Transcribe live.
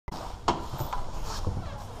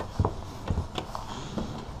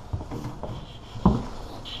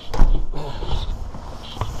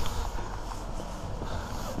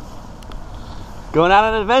Going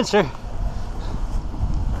on an adventure.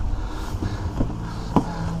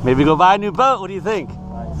 Maybe go buy a new boat. What do you think?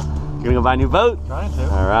 Nice. You're gonna go buy a new boat? Trying to.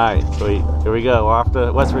 All right, sweet. Here we go. We're off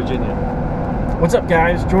to West Virginia. What's up,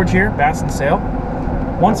 guys? George here, Bass and Sail.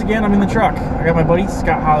 Once again, I'm in the truck. I got my buddy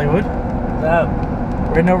Scotthollywood. What's up?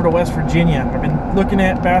 We're heading over to West Virginia. I've been looking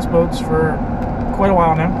at bass boats for quite a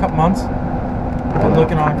while now, a couple months. Been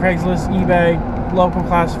looking on Craigslist, eBay, local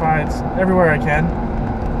classifieds, everywhere I can.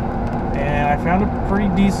 And I found a pretty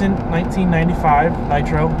decent 1995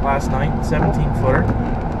 Nitro last night, 17-footer.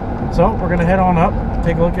 So we're gonna head on up,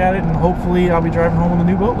 take a look at it, and hopefully I'll be driving home with a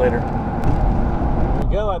new boat later. Here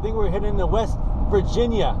we go. I think we're heading to West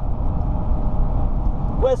Virginia.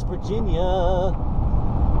 West Virginia. All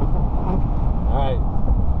right.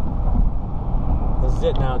 This is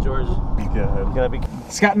it now, George. Be good. Gotta be.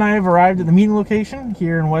 Scott and I have arrived at the meeting location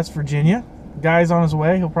here in West Virginia. The guy's on his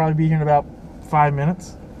way. He'll probably be here in about 5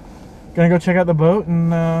 minutes. Gonna go check out the boat,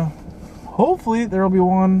 and hopefully there will be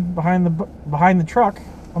one behind the truck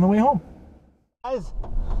on the way home. Guys,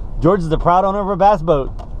 George is the proud owner of a bass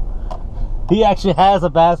boat. He actually has a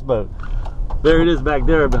bass boat. There it is back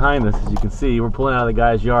there behind us. As you can see, we're pulling out of the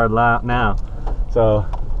guy's yard now. So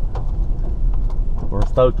we're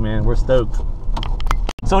stoked, man. We're stoked.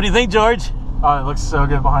 So what do you think, George? Oh, it looks so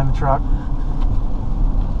good behind the truck.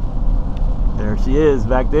 There she is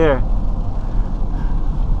back there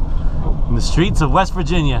in the streets of West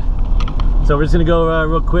Virginia. So we're just gonna go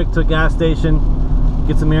real quick to a gas station,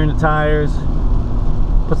 get some air in the tires,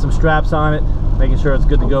 put some straps on it, making sure it's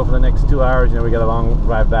good to go for the next 2 hours. You know, we got a long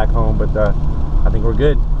drive back home, but I think we're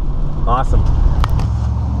good. Awesome.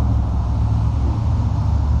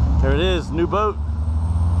 There it is, new boat.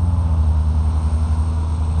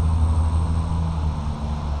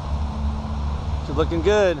 She's looking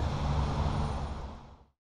good.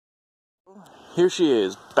 Here she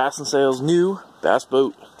is, Bass and Sail's new bass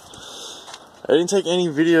boat. I didn't take any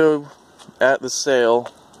video at the sale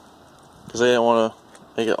because I didn't want to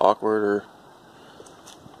make it awkward or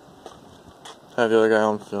have the other guy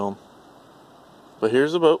on film. But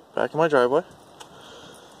here's the boat, back in my driveway.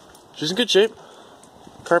 She's in good shape.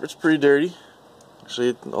 Carpet's pretty dirty.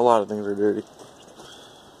 Actually, a lot of things are dirty.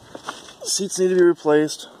 Seats need to be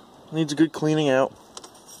replaced. Needs a good cleaning out.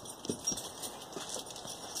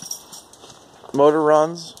 Motor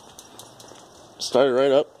runs. Started right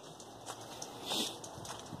up.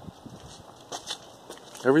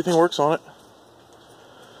 Everything works on it.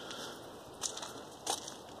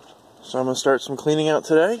 So I'm going to start some cleaning out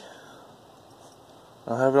today.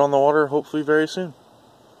 I'll have it on the water hopefully very soon.